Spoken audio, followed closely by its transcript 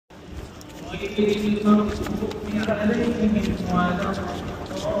إذا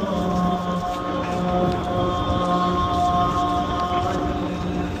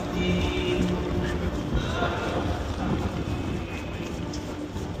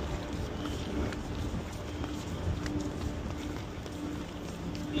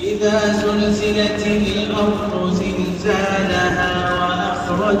زلزلت الأرض زلزالها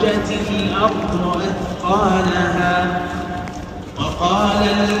وأخرجت الأرض أثقالها وقال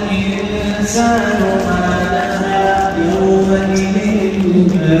الإنسان ما لها يومئذ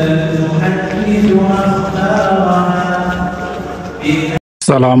تحدث أخبارها.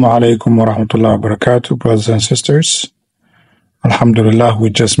 Assalamu alaikum wa rahmatullahi wa barakatuh, brothers and sisters. Alhamdulillah, we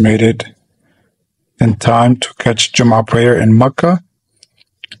just made it in time to catch Jummah prayer in Makkah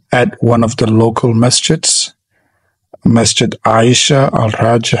at one of the local masjids, Masjid Aisha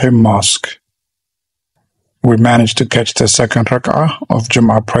Al-Rajhi Mosque. We managed to catch the second rak'ah of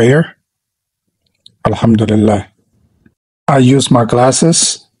Jummah prayer. Alhamdulillah. I use my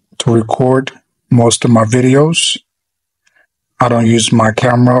glasses to record most of my videos. I don't use my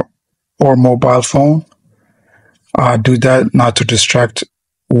camera or mobile phone. I do that not to distract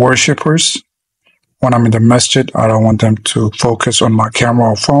worshippers. When I'm in the masjid, I don't want them to focus on my camera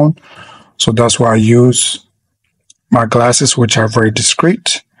or phone. So that's why I use my glasses, which are very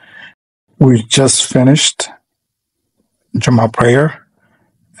discreet. We just finished Jummah prayer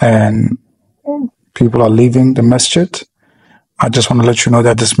and people are leaving the masjid. I just want to let you know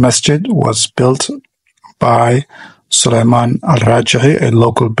that this masjid was built by Suleiman Al-Rajhi, a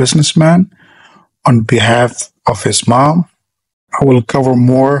local businessman, on behalf of his mom. I will cover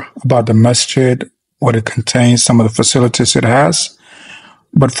more about the masjid, what it contains, some of the facilities it has.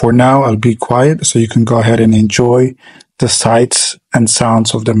 But for now, I'll be quiet so you can go ahead and enjoy the sights and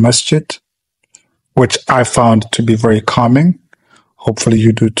sounds of the masjid, which I found to be very calming. Hopefully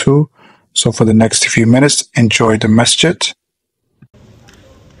you do too. So for the next few minutes, enjoy the masjid.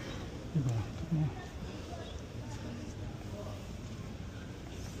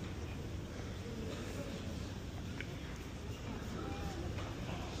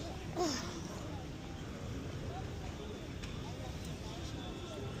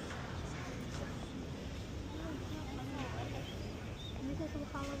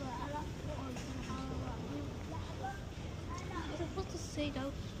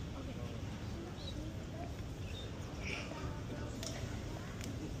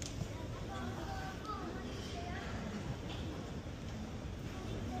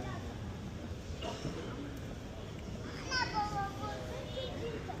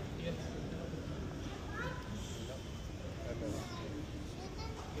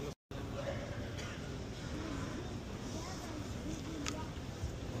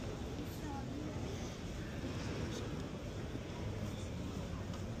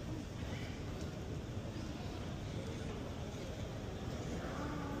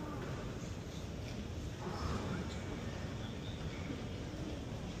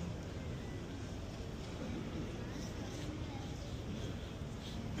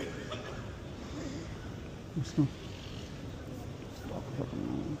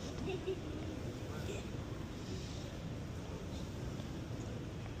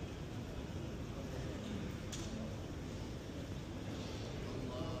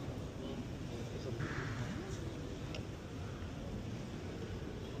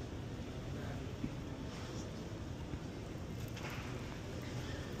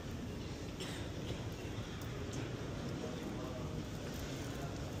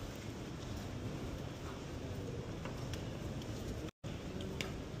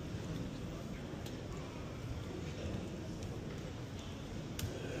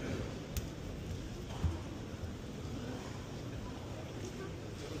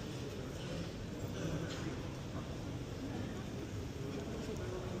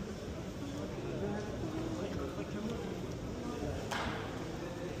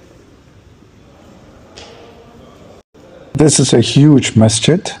 This is a huge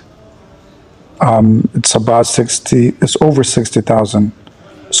masjid. It's over 60,000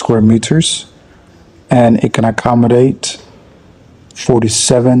 square meters, and it can accommodate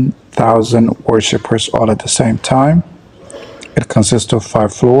 47,000 worshippers all at the same time. It consists of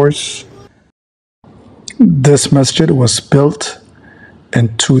 5 floors. This masjid was built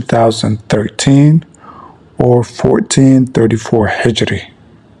in 2013 or 1434 Hijri.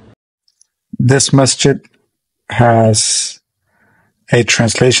 This masjid has a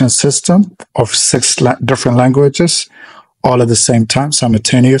translation system of 6 different languages all at the same time,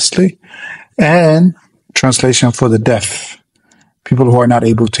 simultaneously, and translation for the deaf, people who are not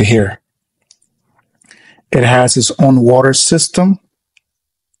able to hear. It has its own water system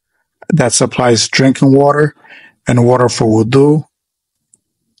that supplies drinking water and water for wudu,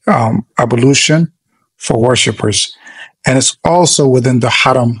 ablution for worshippers. And it's also within the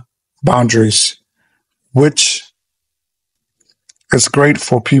haram boundaries, which is great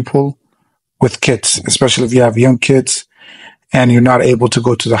for people with kids, especially if you have young kids and you're not able to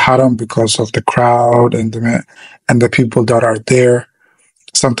go to the haram because of the crowd and the people that are there.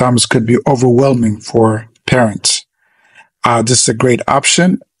 Sometimes could be overwhelming for parents. This is a great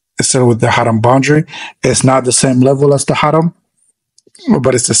option. Instead with the haram boundary, it's not the same level as the haram,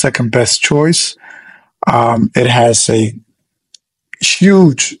 but it's the second best choice. It has a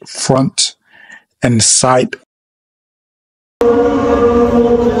huge front and side.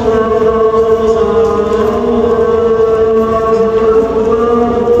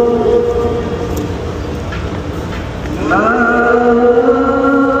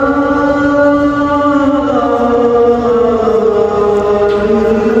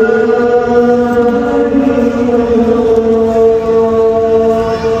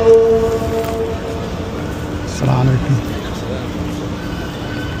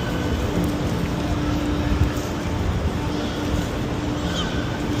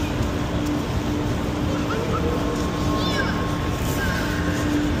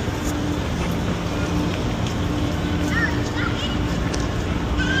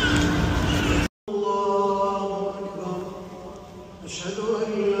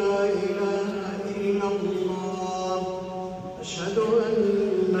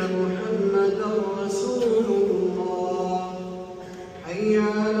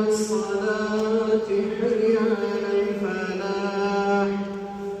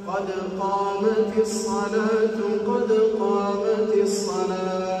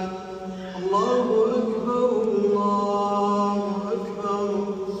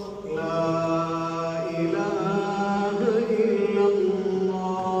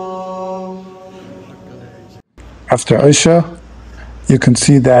 After Aisha, you can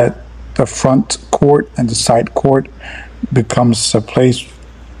see that the front court and the side court becomes a place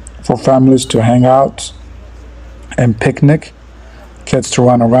for families to hang out and picnic, kids to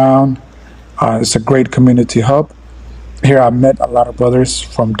run around. It's a great community hub. Here I met a lot of brothers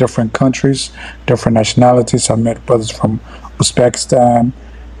from different countries, different nationalities. I met brothers from Uzbekistan,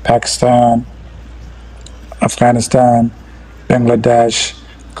 Pakistan, Afghanistan, Bangladesh,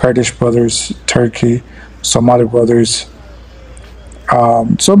 Kurdish brothers, Turkey, Somali brothers,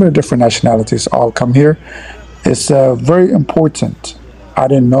 so many different nationalities all come here. It's very important. I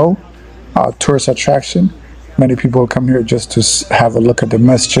didn't know, tourist attraction. Many people come here just to have a look at the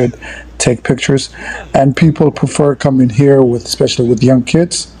masjid, take pictures, and people prefer coming here with, especially with young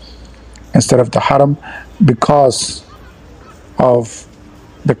kids, instead of the haram, because of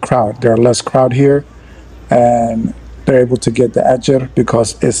the crowd. There are less crowd here, and they're able to get the ajr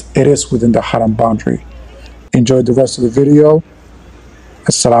because it is within the haram boundary. Enjoy the rest of the video.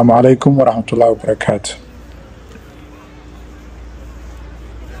 Assalamu alaikum wa rahmatullahi wa barakatuh.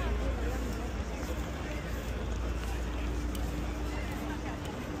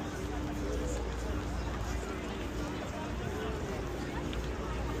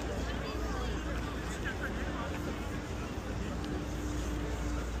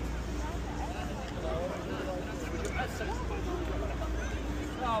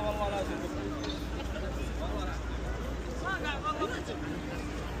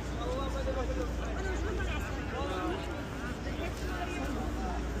 والله